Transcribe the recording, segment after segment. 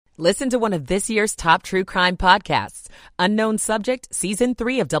Listen to one of this year's top true crime podcasts. Unknown Subject, Season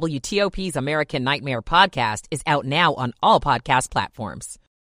 3 of WTOP's American Nightmare podcast is out now on all podcast platforms.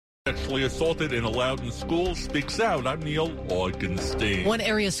 Sexually assaulted in a Loudoun school speaks out. I'm Neil Augenstein. One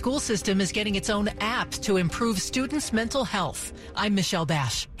area school system is getting its own app to improve students' mental health. I'm Michelle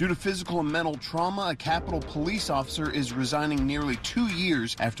Bash. Due to physical and mental trauma, a Capitol police officer is resigning nearly 2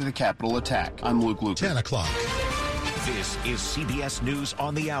 years after the Capitol attack. I'm Luke Luker. 10 o'clock. This is CBS News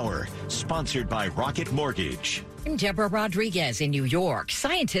on the Hour, sponsored by Rocket Mortgage. I'm Deborah Rodriguez in New York.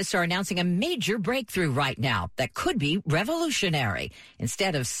 Scientists are announcing a major breakthrough right now that could be revolutionary.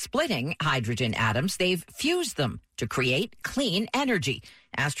 Instead of splitting hydrogen atoms, they've fused them to create clean energy.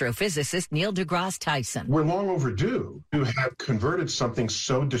 Astrophysicist Neil deGrasse Tyson. We're long overdue to have converted something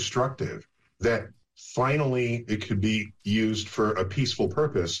so destructive that finally it could be used for a peaceful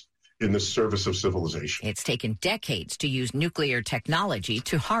purpose in the service of civilization. It's taken decades to use nuclear technology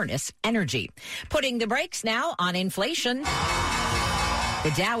to harness energy. Putting the brakes now on inflation. The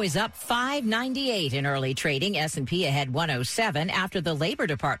Dow is up 598 in early trading. S&P ahead 107 after the Labor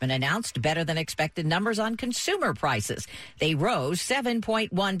Department announced better than expected numbers on consumer prices. They rose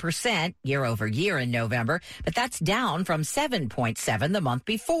 7.1% year over year in November, but that's down from 7.7 the month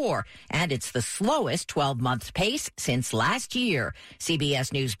before. And it's the slowest 12-month pace since last year.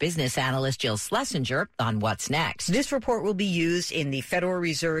 CBS News business analyst Jill Schlesinger on what's next. This report will be used in the Federal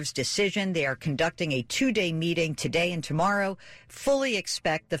Reserve's decision. They are conducting a 2-day meeting today and tomorrow. Fully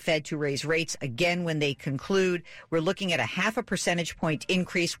expect the Fed to raise rates again when they conclude. We're looking at a 0.5 percentage point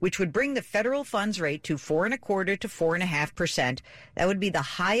increase, which would bring the federal funds rate to 4.25% to 4.5%. That would be the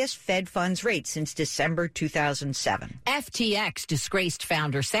highest Fed funds rate since December 2007. FTX disgraced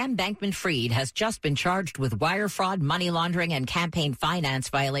founder Sam Bankman-Fried has just been charged with wire fraud, money laundering, and campaign finance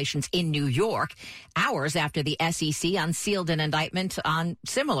violations in New York, hours after the SEC unsealed an indictment on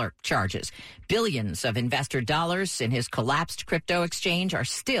similar charges. Billions of investor dollars in his collapsed crypto exchange are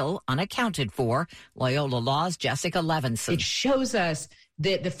still unaccounted for. Loyola Law's Jessica Levinson. It shows us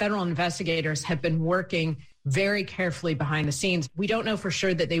that the federal investigators have been working very carefully behind the scenes. We don't know for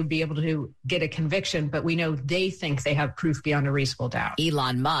sure that they would be able to get a conviction, but we know they think they have proof beyond a reasonable doubt.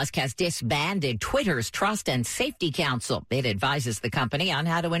 Elon Musk has disbanded Twitter's Trust and Safety Council. It advises the company on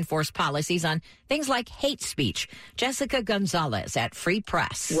how to enforce policies on things like hate speech. Jessica Gonzalez at Free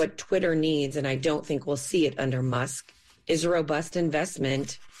Press. What Twitter needs, and I don't think we'll see it under Musk, is robust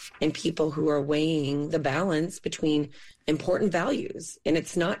investment in people who are weighing the balance between important values. And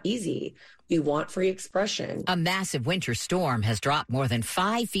it's not easy. We want free expression. A massive winter storm has dropped more than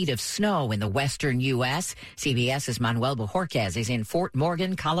 5 feet of snow in the western U.S. CBS's Manuel Bojorquez is in Fort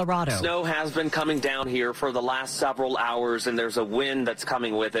Morgan, Colorado. Snow has been coming down here for the last several hours, and there's a wind that's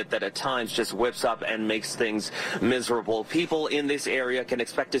coming with it that at times just whips up and makes things miserable. People in this area can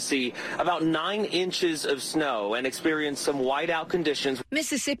expect to see about 9 inches of snow and experience some whiteout conditions.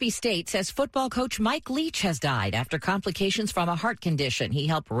 Mississippi State says football coach Mike Leach has died after complications from a heart condition. He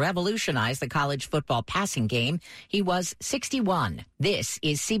helped revolutionize the college football passing game. He was 61. This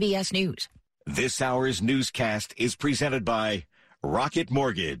is CBS News. This hour's newscast is presented by Rocket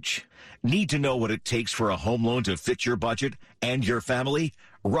Mortgage. Need to know what it takes for a home loan to fit your budget and your family?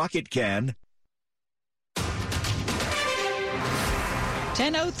 Rocket can.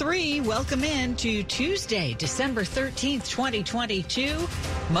 10:03, welcome in to Tuesday, December 13th, 2022.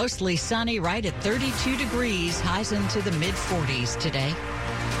 Mostly sunny, right at 32 degrees, highs into the mid-40s today.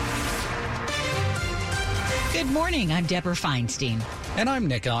 Good morning, I'm Deborah Feinstein. And I'm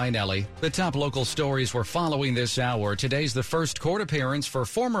Nick Iannelli. The top local stories we're following this hour. Today's the first court appearance for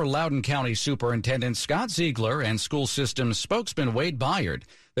former Loudoun County Superintendent Scott Ziegler and school system spokesman Wade Byard.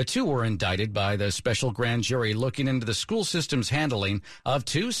 The two were indicted by the special grand jury looking into the school system's handling of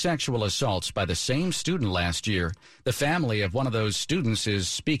 2 sexual assaults by the same student last year. The family of one of those students is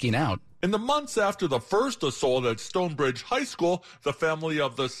speaking out. In the months after the first assault at Stonebridge High School, the family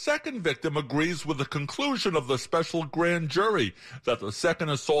of the second victim agrees with the conclusion of the special grand jury that the second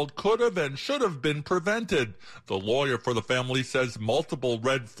assault could have and should have been prevented. The lawyer for the family says multiple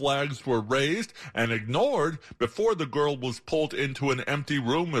red flags were raised and ignored before the girl was pulled into an empty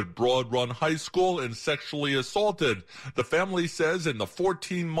room at Broad Run High School and sexually assaulted. The family says in the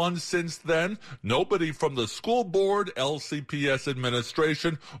 14 months since then, nobody from the school board, LCPS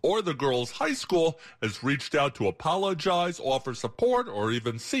administration, or the girl's high school has reached out to apologize, offer support, or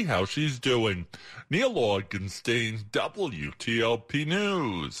even see how she's doing. Neil Augenstein, WTOP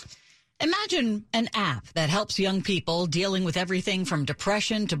News. Imagine an app that helps young people dealing with everything from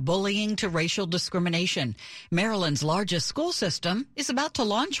depression to bullying to racial discrimination. Maryland's largest school system is about to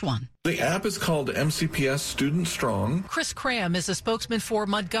launch one. The app is called MCPS Student Strong. Chris Cram is a spokesman for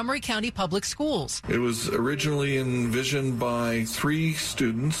Montgomery County Public Schools. It was originally envisioned by 3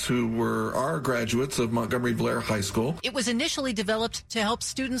 students who were our graduates of Montgomery Blair High School. It was initially developed to help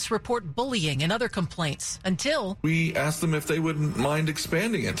students report bullying and other complaints until we asked them if they wouldn't mind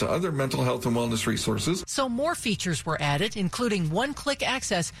expanding it to other mental health and wellness resources. So more features were added, including one-click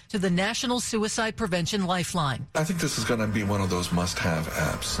access to the National Suicide Prevention Lifeline. I think this is going to be one of those must-have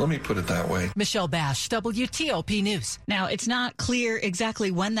apps. Let me put it that way. Michelle Bash, WTOP News. Now, it's not clear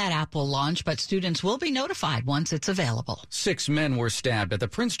exactly when that app will launch, but students will be notified once it's available. 6 men were stabbed at the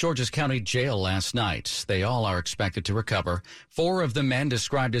Prince George's County Jail last night. They all are expected to recover. 4 of the men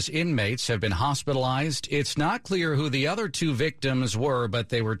described as inmates have been hospitalized. It's not clear who the other 2 victims were, but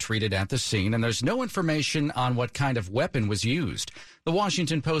they were treated at the scene, and there's no information on what kind of weapon was used. The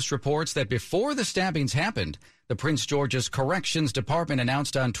Washington Post reports that before the stabbings happened, the Prince George's Corrections Department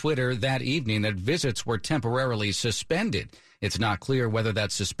announced on Twitter that evening that visits were temporarily suspended. It's not clear whether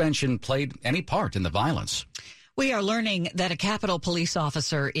that suspension played any part in the violence. We are learning that a Capitol police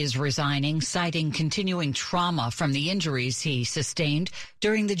officer is resigning, citing continuing trauma from the injuries he sustained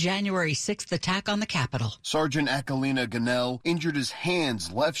during the January 6th attack on the Capitol. Sergeant Akalina Ganell injured his hands,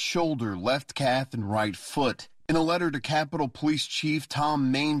 left shoulder, left calf, and right foot. In a letter to Capitol Police Chief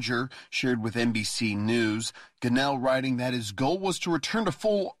Tom Manger, shared with NBC News, Ganell writing that his goal was to return to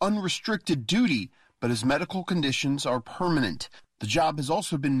full unrestricted duty, but his medical conditions are permanent. The job has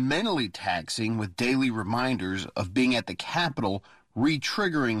also been mentally taxing, with daily reminders of being at the Capitol,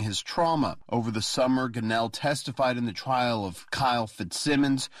 re-triggering his trauma. Over the summer, Ganell testified in the trial of Kyle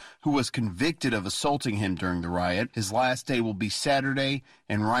Fitzsimmons, who was convicted of assaulting him during the riot. His last day will be Saturday,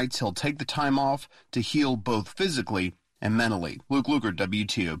 and writes he'll take the time off to heal both physically and mentally. Luke Luker,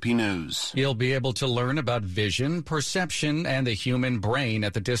 WTOP News. You'll be able to learn about vision, perception, and the human brain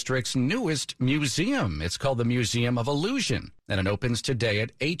at the district's newest museum. It's called the Museum of Illusion, and it opens today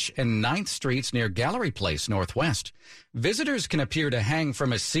at H and 9th Streets near Gallery Place Northwest. Visitors can appear to hang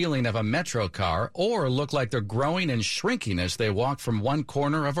from a ceiling of a metro car or look like they're growing and shrinking as they walk from one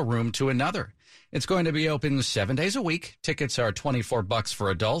corner of a room to another. It's going to be open 7 days a week. Tickets are $24 for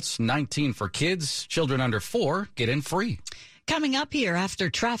adults, $19 for kids. Children under 4 get in free. Coming up here after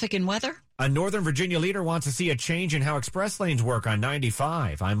traffic and weather. A Northern Virginia leader wants to see a change in how express lanes work on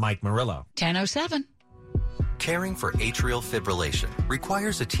 95. I'm Mike Murillo. 10:07. Caring for atrial fibrillation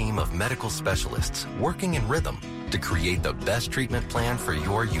requires a team of medical specialists working in rhythm to create the best treatment plan for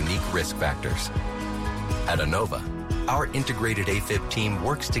your unique risk factors. At Inova, our integrated AFib team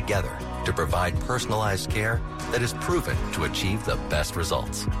works together to provide personalized care that is proven to achieve the best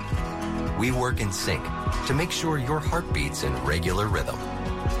results. We work in sync to make sure your heart beats in regular rhythm.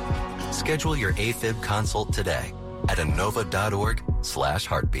 Schedule your AFib consult today at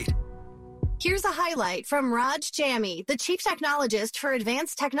inova.org/heartbeat. Here's a highlight from Raj Jammy, the Chief Technologist for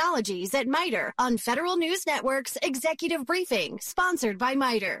Advanced Technologies at MITRE, on Federal News Network's Executive Briefing, sponsored by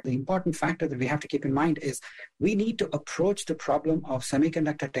MITRE. The important factor that we have to keep in mind is we need to approach the problem of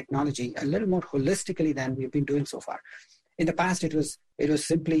semiconductor technology a little more holistically than we've been doing so far. In the past, it was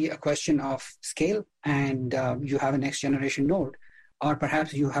simply a question of scale, and you have a next generation node, or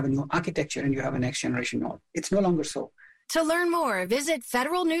perhaps you have a new architecture and you have a next generation node. It's no longer so. To learn more, visit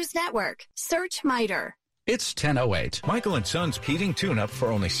Federal News Network. Search MITRE. It's 10:08. Michael and Son's heating tune-up for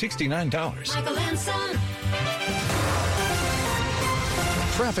only $69. Michael and Son.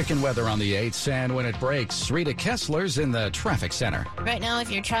 Traffic and weather on the 8th, and when it breaks, Rita Kessler's in the traffic center. Right now, if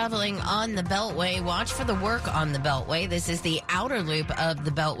you're traveling on the Beltway, watch for the work on the Beltway. This is the outer loop of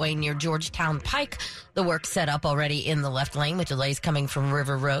the Beltway near Georgetown Pike. The work set up already in the left lane with delays coming from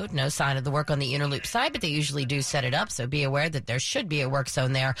River Road. No sign of the work on the inner loop side, but they usually do set it up, so be aware that there should be a work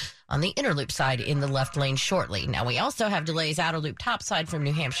zone there on the inner loop side in the left lane shortly. Now, we also have delays outer loop top side from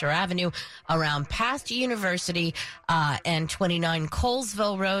New Hampshire Avenue around past University and 29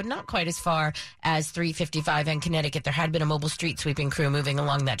 Colesville Road, not quite as far as 355 and Connecticut. There had been a mobile street sweeping crew moving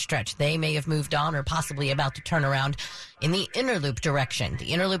along that stretch. They may have moved on or possibly about to turn around in the inner loop direction.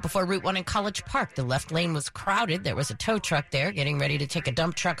 The inner loop before Route 1 in College Park, the left lane was crowded. There was a tow truck there getting ready to take a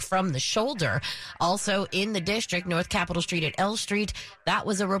dump truck from the shoulder. Also in the district, North Capitol Street at L Street, that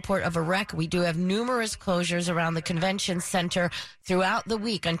was a report of a wreck. We do have numerous closures around the convention center throughout the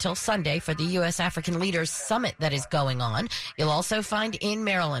week until Sunday for the U.S. African Leaders Summit that is going on. You'll also find in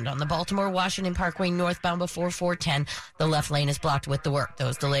Maryland on the Baltimore-Washington Parkway northbound before 410, the left lane is blocked with the work.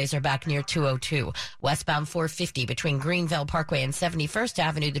 Those delays are back near 202. Westbound 450 between Green Greenville Parkway and 71st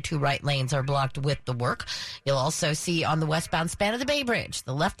Avenue, the 2 right lanes are blocked with the work. You'll also see on the westbound span of the Bay Bridge,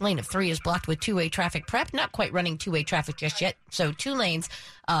 the left lane of 3 is blocked with two-way traffic prep, not quite running two-way traffic just yet, so 2 lanes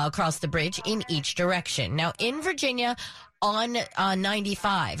across the bridge in each direction. Now, in Virginia, on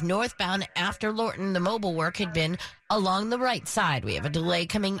 95, northbound after Lorton, the mobile work had been along the right side. We have a delay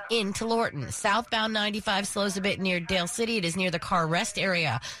coming into Lorton. Southbound 95 slows a bit near Dale City. It is near the car rest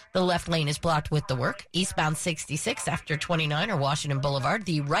area. The left lane is blocked with the work. Eastbound 66 after 29 or Washington Boulevard,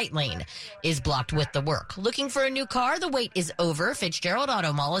 the right lane is blocked with the work. Looking for a new car? The wait is over. Fitzgerald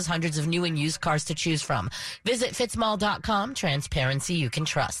Auto Mall has hundreds of new and used cars to choose from. Visit fitzmall.com. Transparency you can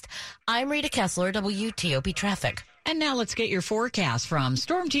trust. I'm Rita Kessler, WTOP Traffic. And now let's get your forecast from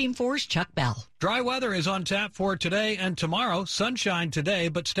Storm Team 4's Chuck Bell. Dry weather is on tap for today and tomorrow. Sunshine today,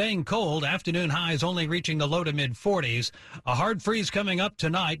 but staying cold. Afternoon highs only reaching the low to mid-40s. A hard freeze coming up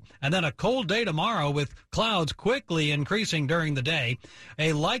tonight, and then a cold day tomorrow with clouds quickly increasing during the day.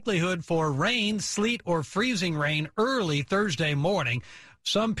 A likelihood for rain, sleet, or freezing rain early Thursday morning.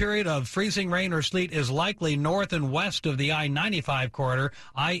 Some period of freezing rain or sleet is likely north and west of the I-95 corridor.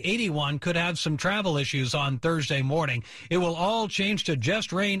 I-81 could have some travel issues on Thursday morning. It will all change to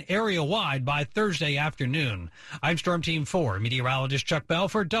just rain area-wide by Thursday afternoon. I'm Storm Team 4 meteorologist Chuck Bell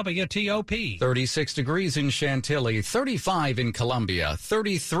for WTOP. 36 degrees in Chantilly, 35 in Columbia,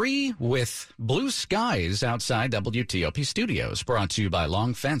 33 with blue skies outside WTOP studios. Brought to you by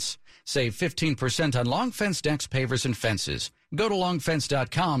Long Fence. Save 15% on Long Fence decks, pavers, and fences. Go to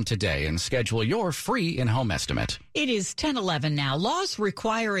longfence.com today and schedule your free in-home estimate. It is 10:11 now. Laws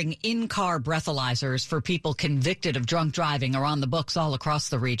requiring in-car breathalyzers for people convicted of drunk driving are on the books all across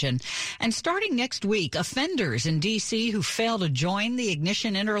the region. And starting next week, offenders in D.C. who fail to join the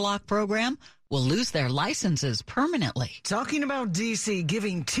Ignition Interlock program will lose their licenses permanently. Talking about D.C.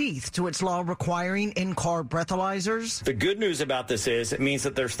 giving teeth to its law requiring in-car breathalyzers. The good news about this is it means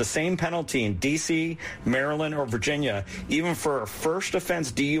that there's the same penalty in D.C., Maryland, or Virginia, even for a first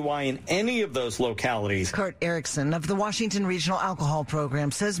offense DUI in any of those localities. Kurt Erickson of the Washington Regional Alcohol Program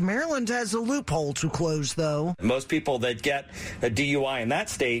says Maryland has a loophole to close, though. Most people that get a DUI in that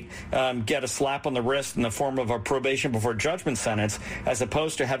state get a slap on the wrist in the form of a probation before judgment sentence, as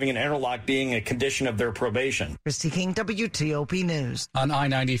opposed to having an interlock being a condition of their probation. Christy King, WTOP News. On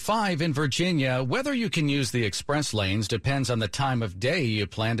I-95 in Virginia, whether you can use the express lanes depends on the time of day you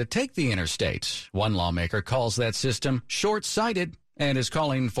plan to take the interstate. One lawmaker calls that system short-sighted and is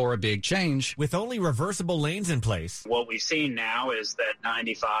calling for a big change. With only reversible lanes in place. What we've seen now is that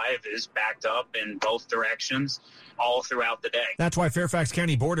 95 is backed up in both directions all throughout the day. That's why Fairfax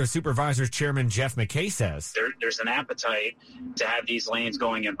County Board of Supervisors Chairman Jeff McKay says there's an appetite to have these lanes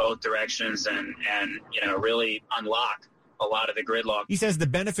going in both directions and really unlock a lot of the gridlock. He says the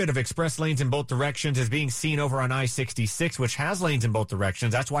benefit of express lanes in both directions is being seen over on I-66, which has lanes in both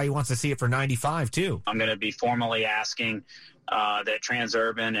directions. That's why he wants to see it for 95, too. I'm going to be formally asking that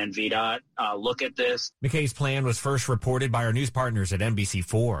Transurban and VDOT look at this. McKay's plan was first reported by our news partners at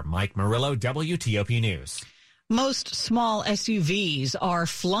NBC4. Mike Murillo, WTOP News. Most small SUVs are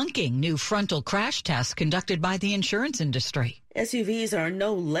flunking new frontal crash tests conducted by the insurance industry. SUVs are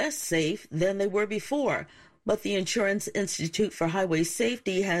no less safe than they were before, but the Insurance Institute for Highway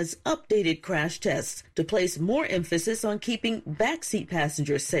Safety has updated crash tests to place more emphasis on keeping backseat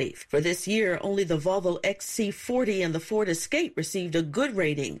passengers safe. For this year, only the Volvo XC40 and the Ford Escape received a good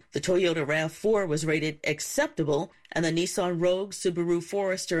rating. The Toyota RAV4 was rated acceptable, and the Nissan Rogue, Subaru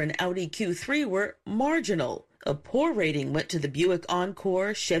Forester, and Audi Q3 were marginal. A poor rating went to the Buick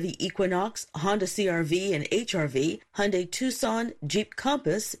Encore, Chevy Equinox, Honda CR-V and HR-V, Hyundai Tucson, Jeep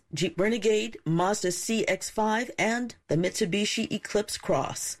Compass, Jeep Renegade, Mazda CX-5, and the Mitsubishi Eclipse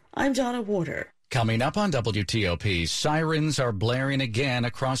Cross. I'm Donna Warder. Coming up on WTOP, sirens are blaring again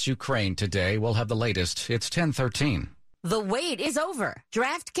across Ukraine today. We'll have the latest. It's 10:13. The wait is over.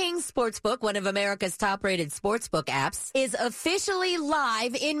 DraftKings Sportsbook, one of America's top-rated sportsbook apps, is officially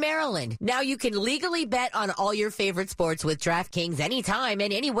live in Maryland. Now you can legally bet on all your favorite sports with DraftKings anytime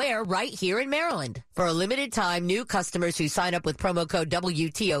and anywhere right here in Maryland. For a limited time, new customers who sign up with promo code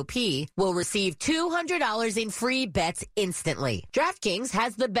WTOP will receive $200 in free bets instantly. DraftKings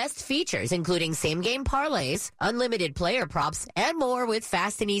has the best features, including same-game parlays, unlimited player props, and more with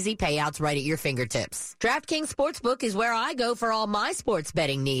fast and easy payouts right at your fingertips. DraftKings Sportsbook is where where I go for all my sports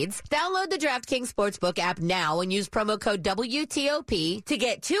betting needs. Download the DraftKings Sportsbook app now and use promo code WTOP to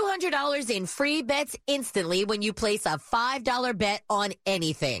get $200 in free bets instantly when you place a $5 bet on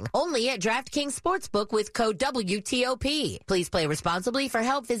anything. Only at DraftKings Sportsbook with code WTOP. Please play responsibly. For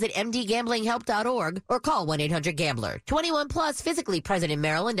help, visit mdgamblinghelp.org or call 1-800-GAMBLER. 21 plus, physically present in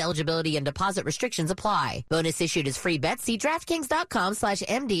Maryland. Eligibility and deposit restrictions apply. Bonus issued as free bets. See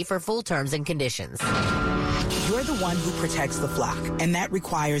DraftKings.com/MD for full terms and conditions. You're the one who protects the flock, and that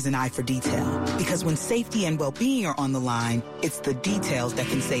requires an eye for detail. Because when safety and well-being are on the line, it's the details that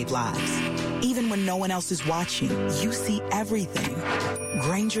can save lives. Even when no one else is watching, you see everything.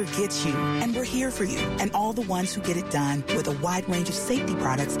 Grainger gets you, and we're here for you. And all the ones who get it done with a wide range of safety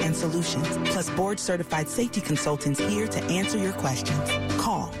products and solutions, plus board-certified safety consultants here to answer your questions.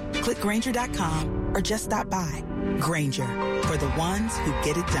 Call, click Grainger.com, or just stop by. Grainger, for the ones who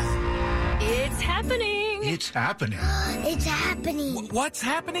get it done. It's happening. It's happening. It's happening. What's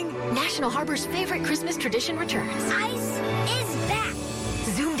happening? National Harbor's favorite Christmas tradition returns. Ice is back.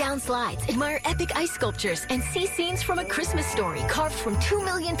 Zoom down slides, admire epic ice sculptures, and see scenes from A Christmas Story carved from 2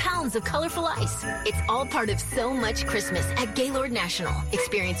 million pounds of colorful ice. It's all part of so much Christmas at Gaylord National.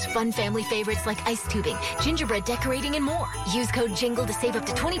 Experience fun family favorites like ice tubing, gingerbread decorating, and more. Use code JINGLE to save up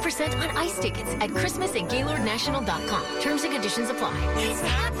to 20% on ice tickets at Christmas@GaylordNational.com. Terms and conditions apply. It's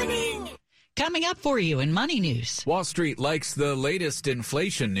happening. Coming up for you in Money News. Wall Street likes the latest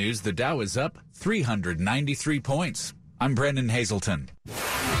inflation news. The Dow is up 393 points. I'm Brendan Hazelton.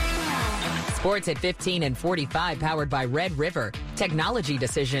 Sports at 15 and 45, powered by Red River. Technology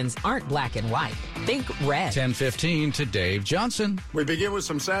decisions aren't black and white. Think red. 10:15 to Dave Johnson. We begin with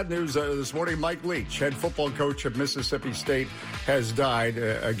some sad news this morning. Mike Leach, head football coach of Mississippi State, has died.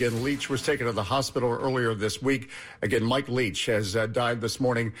 Again, Leach was taken to the hospital earlier this week. Again, Mike Leach has died this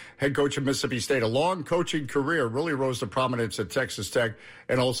morning. Head coach of Mississippi State, a long coaching career, really rose to prominence at Texas Tech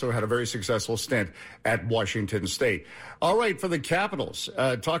and also had a very successful stint at Washington State. All right, for the Capitals,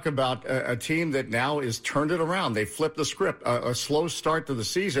 talk about a team that now is turned it around. They flipped the script. A slow start to the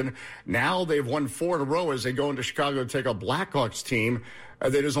season. Now they've won 4 in a row as they go into Chicago to take a Blackhawks team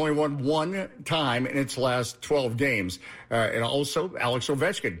that has only won one time in its last 12 games. And also, Alex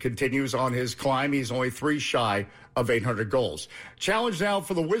Ovechkin continues on his climb. He's only 3 shy of 800 goals. Challenge now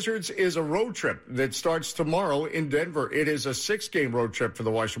for the Wizards is a road trip that starts tomorrow in Denver. It is a 6-game road trip for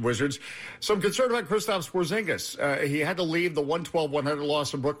the Washington Wizards. Some concern about Kristaps Porzingis. He had to leave the 112-100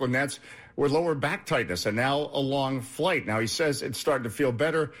 loss in Brooklyn Nets with lower back tightness and now a long flight. Now, he says it's starting to feel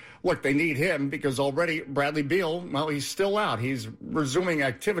better. Look, they need him because already Bradley Beal, well, he's still out. He's resuming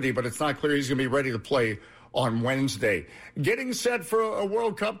activity, but it's not clear he's going to be ready to play on Wednesday. Getting set for a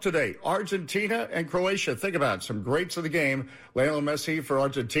World Cup today. Argentina and Croatia. Think about it. Some greats of the game. Lionel Messi for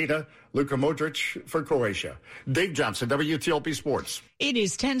Argentina. Luka Modric for Croatia. Dave Johnson, WTOP Sports. It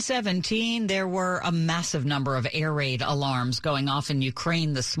is 10:17. There were a massive number of air raid alarms going off in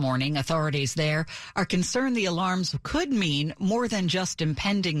Ukraine this morning. Authorities there are concerned the alarms could mean more than just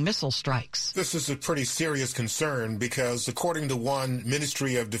impending missile strikes. This is a pretty serious concern because according to one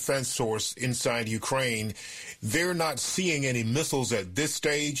Ministry of Defense source inside Ukraine, they're not seeing any missiles at this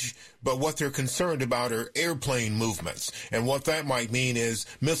stage, but what they're concerned about are airplane movements. And what that might mean is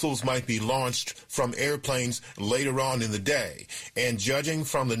missiles might be launched from airplanes later on in the day. And judging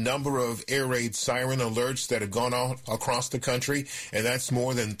from the number of air raid siren alerts that have gone out across the country, and that's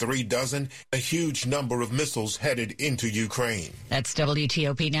more than 36, a huge number of missiles headed into Ukraine. That's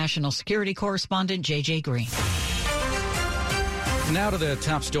WTOP National Security Correspondent J.J. Green. Now to the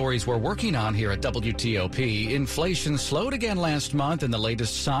top stories we're working on here at WTOP. Inflation slowed again last month, and the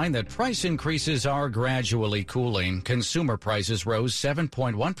latest sign that price increases are gradually cooling. Consumer prices rose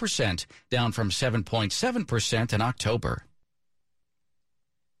 7.1%, down from 7.7% in October.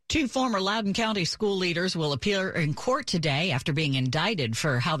 2 former Loudoun County school leaders will appear in court today after being indicted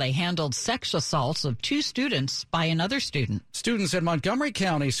for how they handled sex assaults of 2 students by another student. Students at Montgomery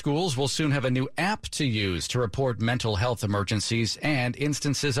County schools will soon have a new app to use to report mental health emergencies and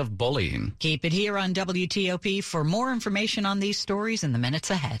instances of bullying. Keep it here on WTOP for more information on these stories in the minutes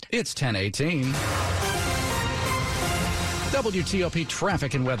ahead. It's 10:18. WTOP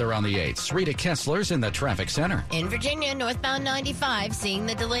traffic and weather on the 8s. Rita Kessler's in the traffic center. In Virginia, northbound 95, seeing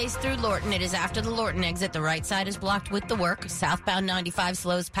the delays through Lorton. It is after the Lorton exit. The right side is blocked with the work. Southbound 95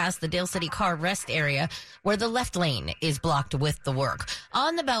 slows past the Dale City car rest area, where the left lane is blocked with the work.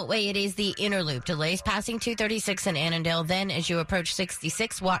 On the Beltway, it is the inner loop. Delays passing 236 in Annandale. Then, as you approach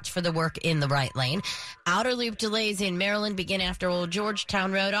 66, watch for the work in the right lane. Outer loop delays in Maryland begin after Old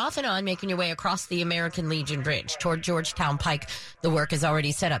Georgetown Road, off and on, making your way across the American Legion Bridge toward Georgetown Pike. The work is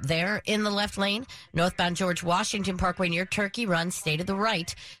already set up there in the left lane. Northbound George Washington Parkway near Turkey Run, stay to the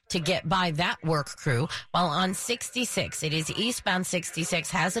right to get by that work crew. While on 66, it is eastbound 66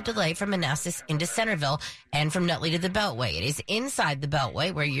 has a delay from Manassas into Centerville and from Nutley to the Beltway. It is inside the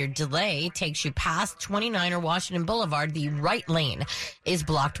Beltway where your delay takes you past 29 or Washington Boulevard. The right lane is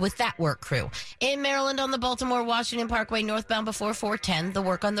blocked with that work crew. In Maryland on the Baltimore-Washington Parkway northbound before 410, the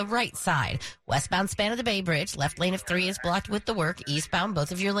work on the right side. Westbound span of the Bay Bridge, left lane of 3 is blocked with the work. Eastbound,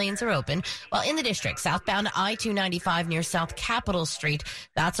 both of your lanes are open. While in the district, southbound I-295 near South Capitol Street,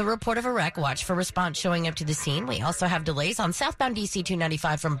 that's a report of a wreck. Watch for response showing up to the scene. We also have delays on southbound DC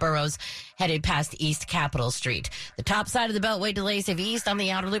 295 from Burroughs headed past East Capitol Street. The top side of the Beltway delays have eased on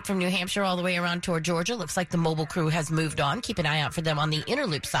the outer loop from New Hampshire all the way around toward Georgia. Looks like the mobile crew has moved on. Keep an eye out for them on the inner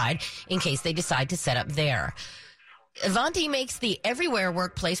loop side in case they decide to set up there. Ivanti makes the everywhere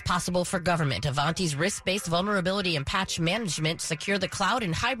workplace possible for government. Ivanti's risk-based vulnerability and patch management secure the cloud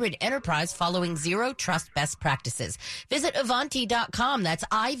and hybrid enterprise following zero trust best practices. Visit Ivanti.com. That's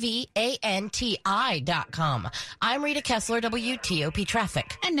IVANTI.com. I'm Rita Kessler, WTOP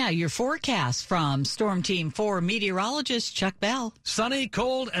Traffic. And now your forecast from Storm Team 4 meteorologist Chuck Bell. Sunny,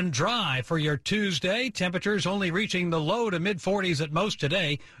 cold, and dry for your Tuesday. Temperatures only reaching the low to mid-40s at most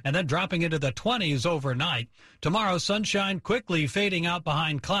today and then dropping into the 20s overnight. Tomorrow, sunshine quickly fading out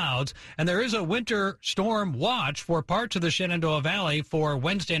behind clouds, and there is a winter storm watch for parts of the Shenandoah Valley for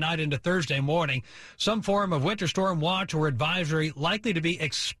Wednesday night into Thursday morning. Some form of winter storm watch or advisory likely to be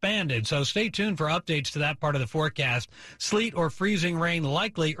expanded, so stay tuned for updates to that part of the forecast. Sleet or freezing rain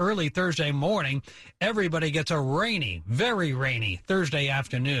likely early Thursday morning. Everybody gets a rainy, very rainy Thursday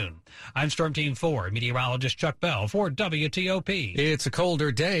afternoon. I'm Storm Team 4 meteorologist Chuck Bell for WTOP. It's a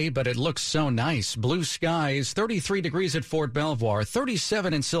colder day, but it looks so nice. Blue skies, 33 degrees at Fort Belvoir,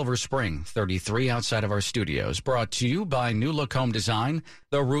 37 in Silver Spring, 33 outside of our studios. Brought to you by New Look Home Design,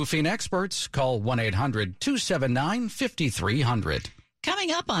 the roofing experts. Call 1-800-279-5300.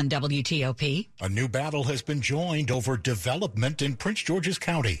 Coming up on WTOP. A new battle has been joined over development in Prince George's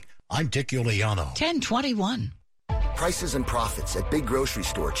County. I'm Dick Iuliano. 1021. Prices and profits at big grocery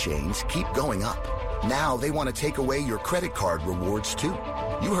store chains keep going up. Now they want to take away your credit card rewards, too.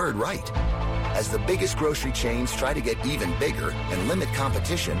 You heard right. As the biggest grocery chains try to get even bigger and limit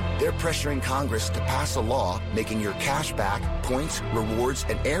competition, they're pressuring Congress to pass a law making your cash back, points, rewards,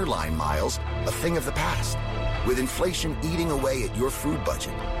 and airline miles a thing of the past. With inflation eating away at your food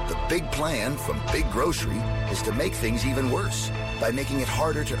budget, the big plan from Big Grocery is to make things even worse by making it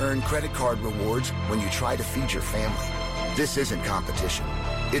harder to earn credit card rewards when you try to feed your family. This isn't competition.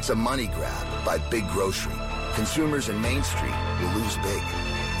 It's a money grab by Big Grocery. Consumers in Main Street will lose big.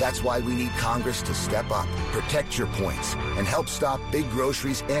 That's why we need Congress to step up, protect your points, and help stop Big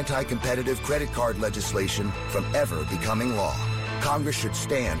Grocery's anti-competitive credit card legislation from ever becoming law. Congress should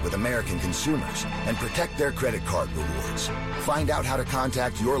stand with American consumers and protect their credit card rewards. Find out how to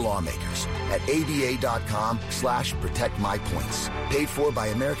contact your lawmakers at ABA.com/protectmypoints. Paid for by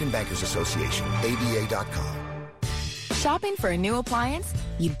American Bankers Association, ABA.com. Shopping for a new appliance?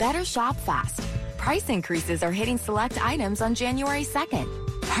 You better shop fast. Price increases are hitting select items on January 2nd.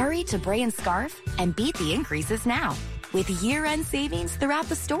 Hurry to Bray & Scarf and beat the increases now with year-end savings throughout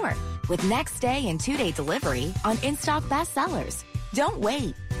the store with next day and 2-day delivery on in-stock bestsellers. Don't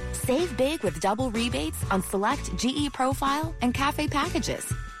wait. Save big with double rebates on select GE Profile and Cafe packages.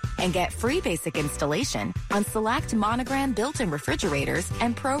 And get free basic installation on select Monogram built-in refrigerators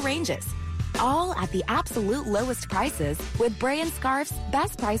and Pro ranges. All at the absolute lowest prices with Bray & Scarf's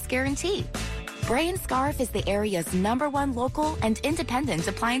best price guarantee. Bray & Scarf is the area's #1 local and independent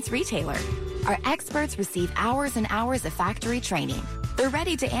appliance retailer. Our experts receive hours and hours of factory training. They're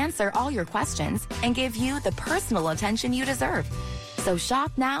ready to answer all your questions and give you the personal attention you deserve. So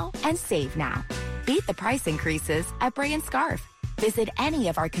shop now and save now. Beat the price increases at Bray & Scarf. Visit any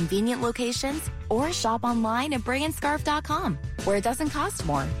of our convenient locations or shop online at brayandscarf.com, where it doesn't cost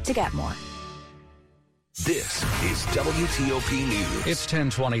more to get more. This is WTOP News. It's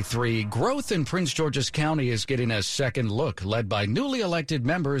 1023. Growth in Prince George's County is getting a second look, led by newly elected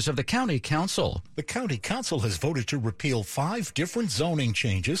members of the County Council. The County Council has voted to repeal 5 different zoning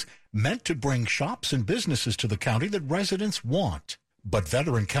changes meant to bring shops and businesses to the county that residents want. But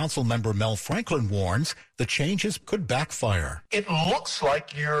veteran council member Mel Franklin warns the changes could backfire. It looks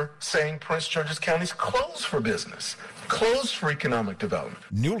like you're saying Prince George's County is closed for business, closed for economic development.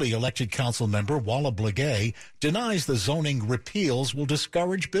 Newly elected council member Walla Blagay denies the zoning repeals will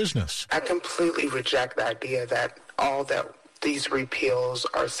discourage business. I completely reject the idea that these repeals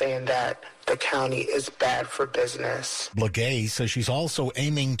are saying that the county is bad for business. Blagay says she's also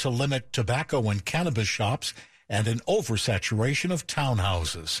aiming to limit tobacco and cannabis shops and an oversaturation of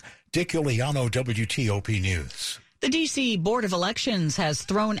townhouses. Dick Iuliano, WTOP News. The D.C. Board of Elections has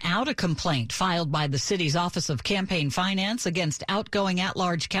thrown out a complaint filed by the city's Office of Campaign Finance against outgoing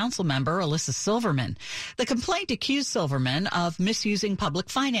at-large council member Alyssa Silverman. The complaint accused Silverman of misusing public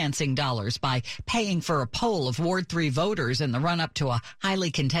financing dollars by paying for a poll of Ward 3 voters in the run-up to a highly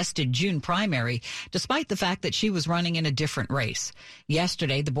contested June primary, despite the fact that she was running in a different race.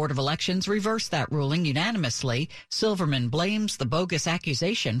 Yesterday, the Board of Elections reversed that ruling unanimously. Silverman blames the bogus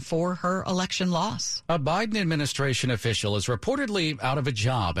accusation for her election loss. A Biden administration official is reportedly out of a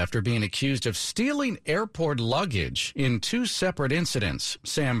job after being accused of stealing airport luggage in 2 separate incidents.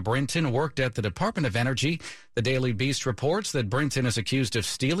 Sam Brinton worked at the Department of Energy. The Daily Beast reports that Brinton is accused of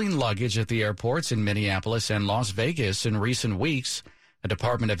stealing luggage at the airports in Minneapolis and Las Vegas in recent weeks. A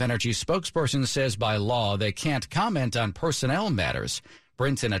Department of Energy spokesperson says by law they can't comment on personnel matters.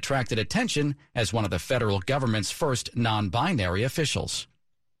 Brinton attracted attention as one of the federal government's first non-binary officials.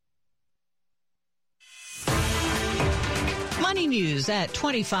 Money news at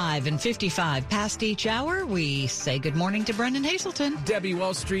 25 and 55 past each hour. We say good morning to Brendan Hazelton. Debbie,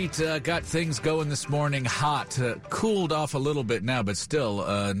 Wall Street got things going this morning hot. Cooled off a little bit now, but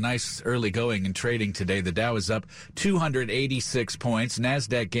still nice early going in trading today. The Dow is up 286 points.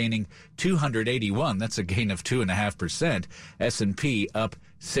 NASDAQ gaining 281. That's a gain of 2.5%. S&P up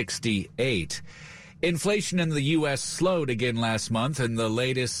 68. Inflation in the U.S. slowed again last month, and the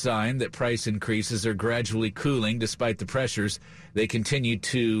latest sign that price increases are gradually cooling despite the pressures they continue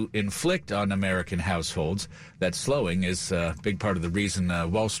to inflict on American households. That slowing is a big part of the reason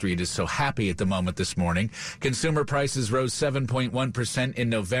Wall Street is so happy at the moment this morning. Consumer prices rose 7.1% in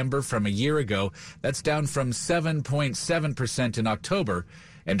November from a year ago. That's down from 7.7% in October,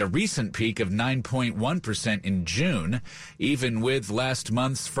 and a recent peak of 9.1% in June. Even with last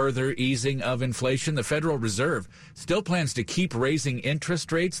month's further easing of inflation, the Federal Reserve still plans to keep raising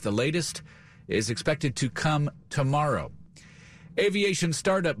interest rates. The latest is expected to come tomorrow. Aviation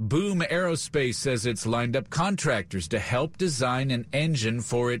startup Boom Aerospace says it's lined up contractors to help design an engine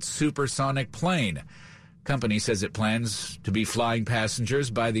for its supersonic plane. Company says it plans to be flying passengers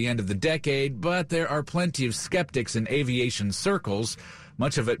by the end of the decade, but there are plenty of skeptics in aviation circles,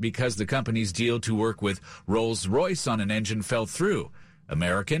 much of it because the company's deal to work with Rolls-Royce on an engine fell through.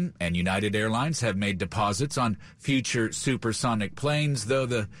 American and United Airlines have made deposits on future supersonic planes, though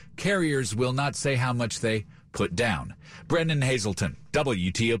the carriers will not say how much they put down. Brendan Hazelton,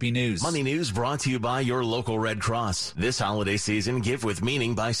 WTOP News. Money News brought to you by your local Red Cross. This holiday season, give with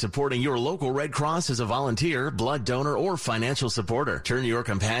meaning by supporting your local Red Cross as a volunteer, blood donor, or financial supporter. Turn your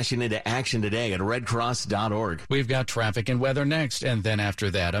compassion into action today at redcross.org. We've got traffic and weather next, and then after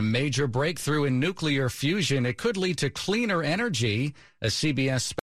that, a major breakthrough in nuclear fusion. It could lead to cleaner energy. A CBS